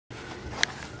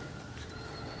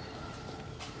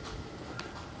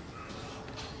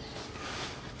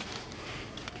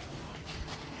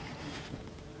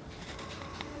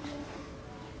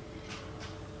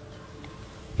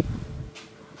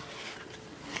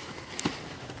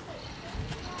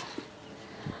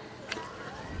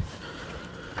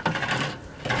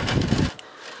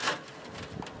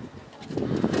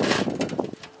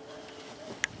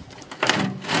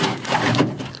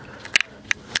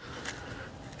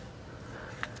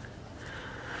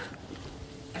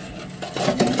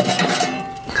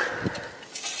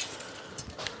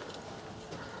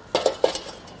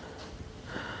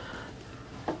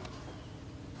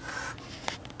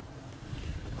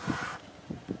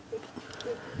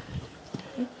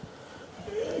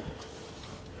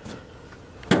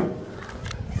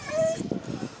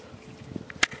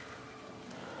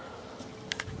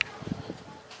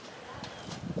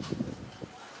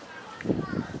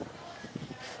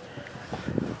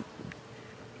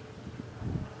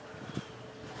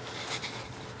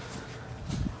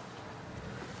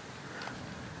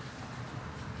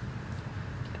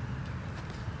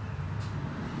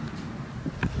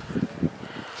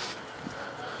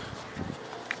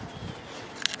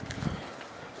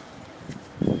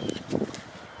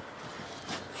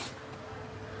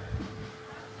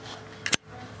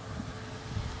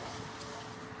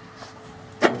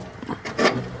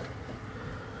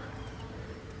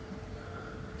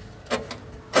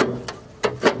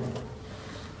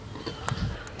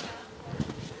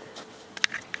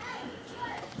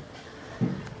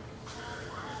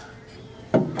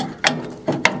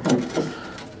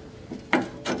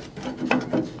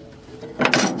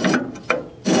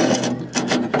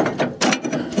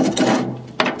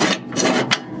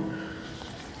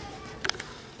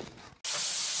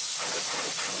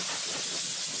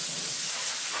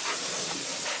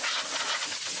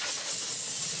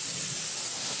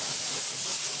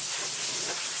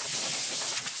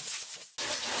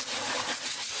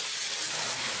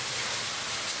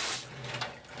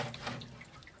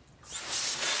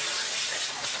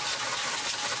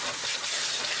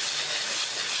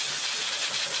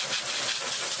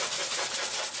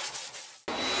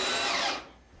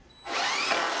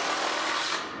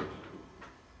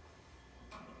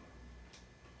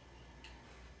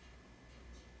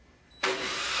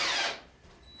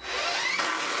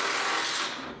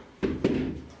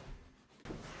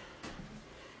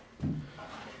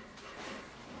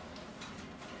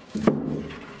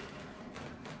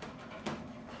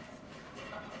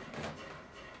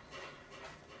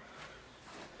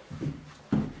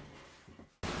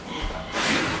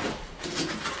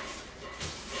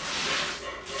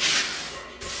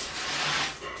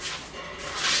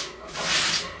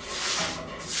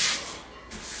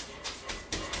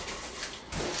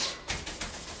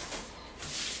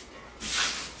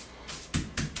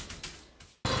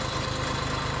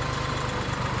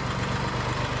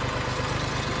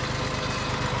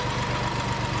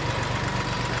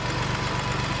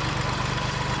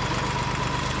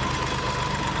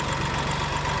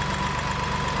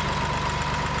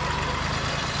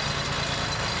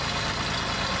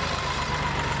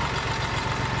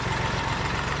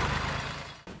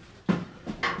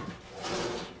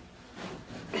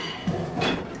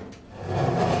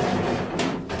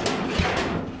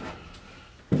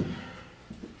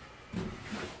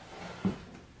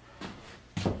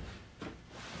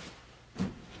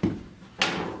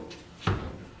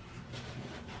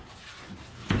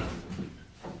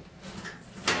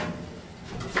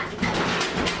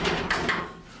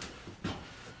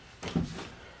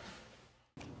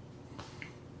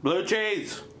Blue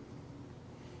cheese!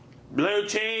 Blue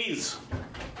cheese!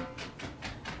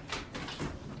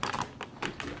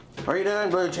 What are you doing,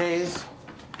 blue cheese?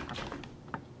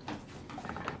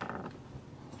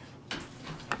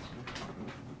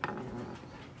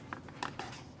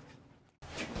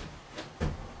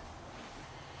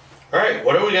 Alright,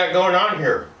 what do we got going on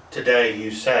here today, you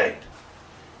say?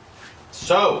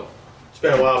 So, it's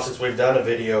been a while since we've done a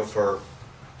video for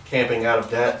Camping Out of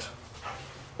Debt.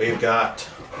 We've got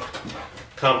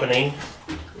company.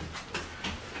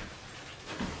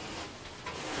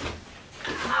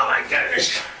 Oh my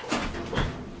gosh!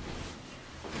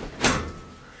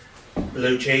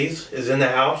 Blue cheese is in the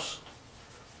house.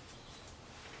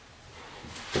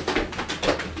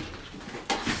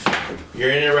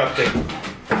 You're interrupting.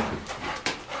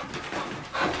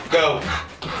 Go.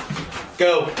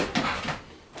 Go.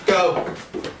 Go.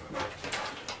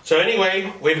 So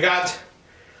anyway, we've got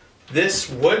this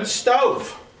wood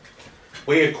stove.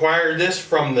 We acquired this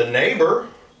from the neighbor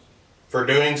for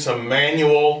doing some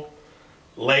manual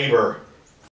labor.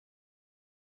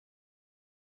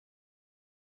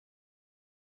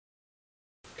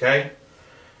 Okay.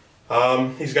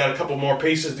 He's got a couple more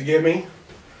pieces to give me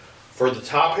for the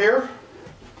top here.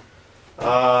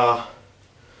 But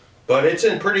it's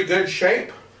in pretty good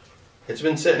shape. It's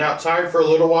been sitting outside for a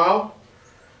little while.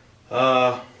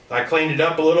 I cleaned it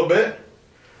up a little bit.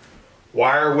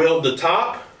 Wire wheeled the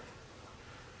top.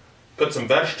 Put some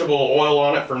vegetable oil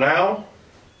on it for now,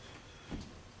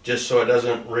 just so it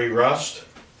doesn't re-rust.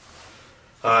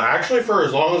 Actually, for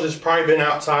as long as it's probably been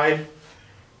outside,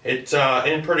 it's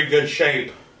in pretty good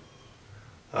shape.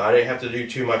 I didn't have to do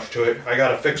too much to it. I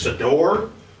gotta fix a door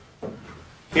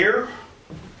here.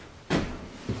 I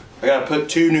gotta put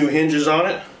 2 new hinges on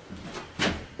it,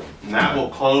 and that will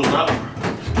close up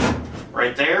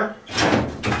right there.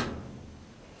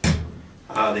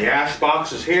 The ash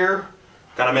box is here.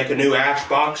 Gotta make a new ash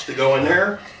box to go in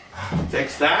there.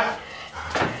 Fix that.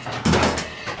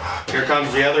 Here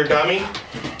comes the other dummy.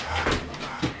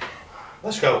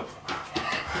 Let's go.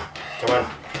 Come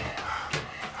on.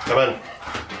 Come on.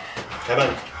 Come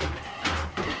on.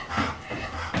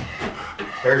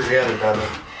 There's the other dummy.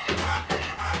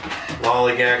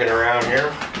 Lollygagging around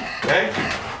here. Okay.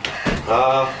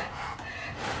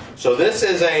 So this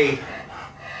is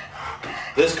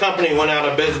this company went out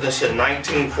of business in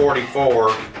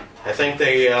 1944. I think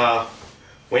they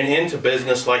went into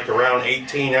business like around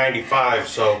 1895,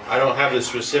 so I don't have the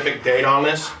specific date on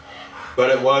this, but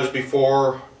it was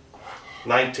before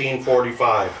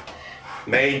 1945.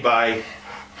 Made by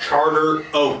Charter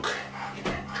Oak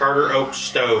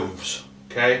stoves.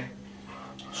 Okay,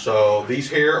 so these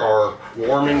here are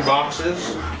warming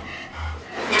boxes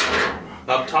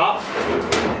up top.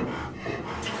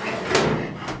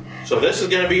 So this is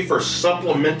going to be for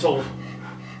supplemental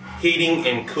heating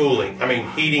and cooling. I mean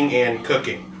heating and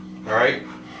cooking. Alright?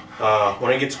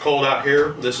 When it gets cold out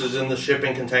here, this is in the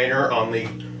shipping container on the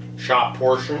shop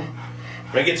portion.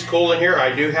 When it gets cool in here,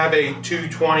 I do have a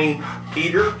 220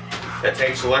 heater that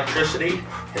takes electricity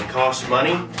and costs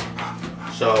money.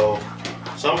 So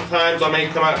sometimes I may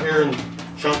come out here and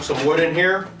chunk some wood in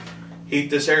here, heat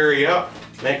this area up,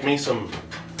 make me some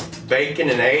bacon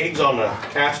and eggs on the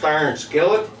cast iron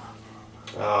skillet.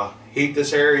 Heat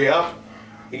this area up.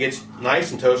 It gets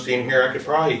nice and toasty in here. I could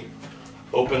probably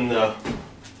open the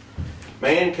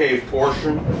man cave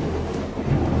portion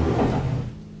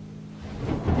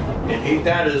and heat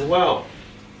that as well.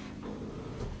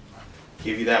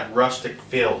 Give you that rustic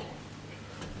feel.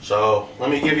 So let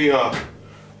me give you a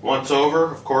once over.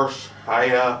 Of course,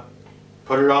 I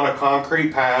put it on a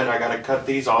concrete pad. I got to cut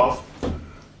these off.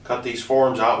 Cut these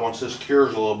forms out once this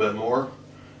cures a little bit more.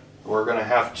 We're going to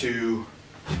have to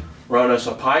run us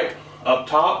a pipe up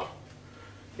top,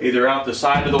 either out the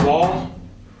side of the wall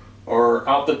or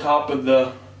out the top of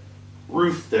the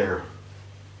roof there.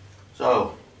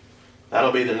 So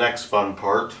that'll be the next fun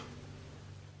part.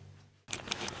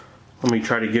 Let me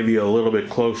try to give you a little bit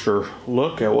closer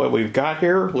look at what we've got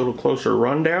here, a little closer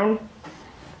rundown.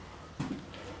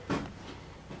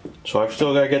 So I've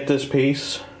still got to get this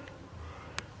piece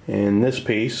and this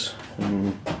piece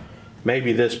and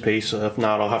maybe this piece. If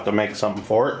not, I'll have to make something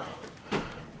for it.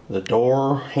 The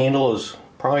door handle is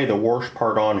probably the worst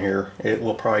part on here. It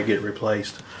will probably get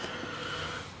replaced.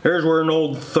 There's where an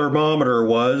old thermometer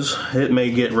was. It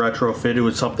may get retrofitted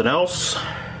with something else.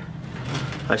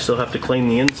 I still have to clean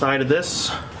the inside of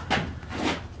this.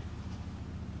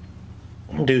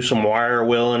 Do some wire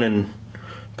wheeling and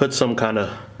put some kind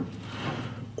of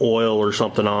oil or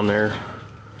something on there.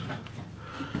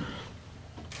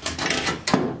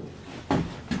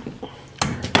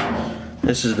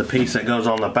 This is the piece that goes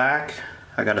on the back.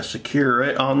 I gotta secure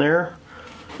it on there.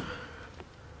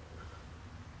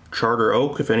 Charter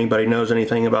Oak, if anybody knows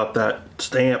anything about that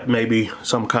stamp, maybe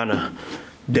some kind of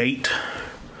date.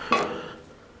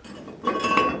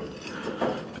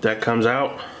 But that comes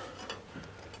out.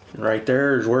 And right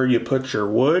there is where you put your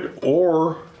wood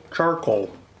or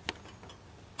charcoal.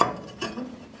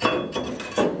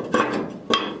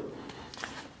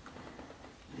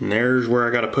 And there's where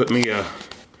I gotta put me a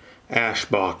ash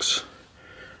box.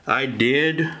 I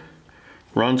did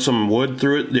run some wood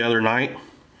through it the other night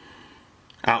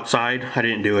outside. I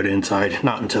didn't do it inside,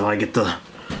 not until I get the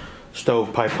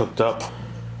stovepipe hooked up.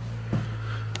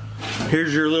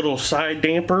 Here's your little side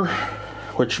damper,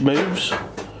 which moves.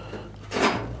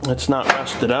 It's not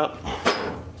rusted up.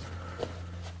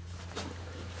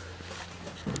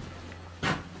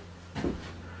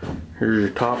 Here's your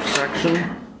top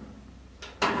section.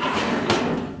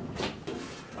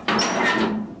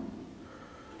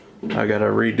 I gotta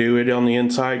redo it on the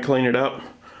inside, clean it up.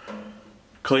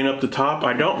 Clean up the top.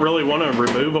 I don't really want to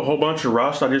remove a whole bunch of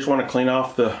rust. I just want to clean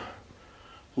off the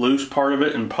loose part of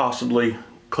it and possibly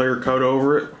clear coat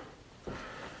over it.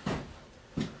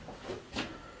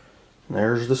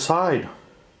 There's the side.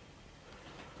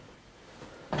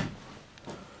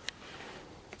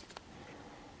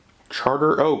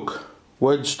 Charter Oak,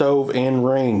 wood stove and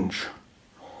range.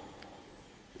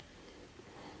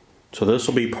 So this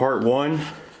will be part 1,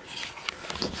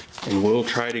 and we'll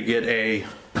try to get a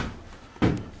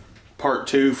part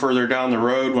 2 further down the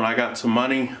road when I got some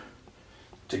money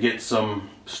to get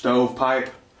some stovepipe.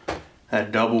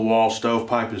 That double wall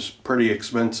stovepipe is pretty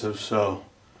expensive, so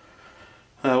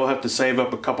we'll have to save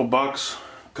up a couple bucks,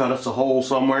 cut us a hole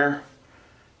somewhere,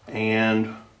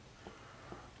 and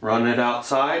run it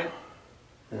outside,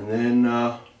 and then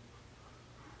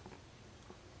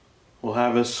we'll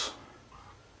have us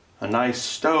a nice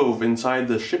stove inside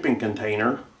the shipping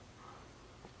container.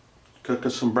 Cook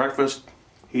us some breakfast,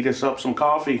 heat us up some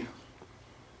coffee.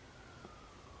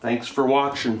 Thanks for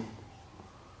watching.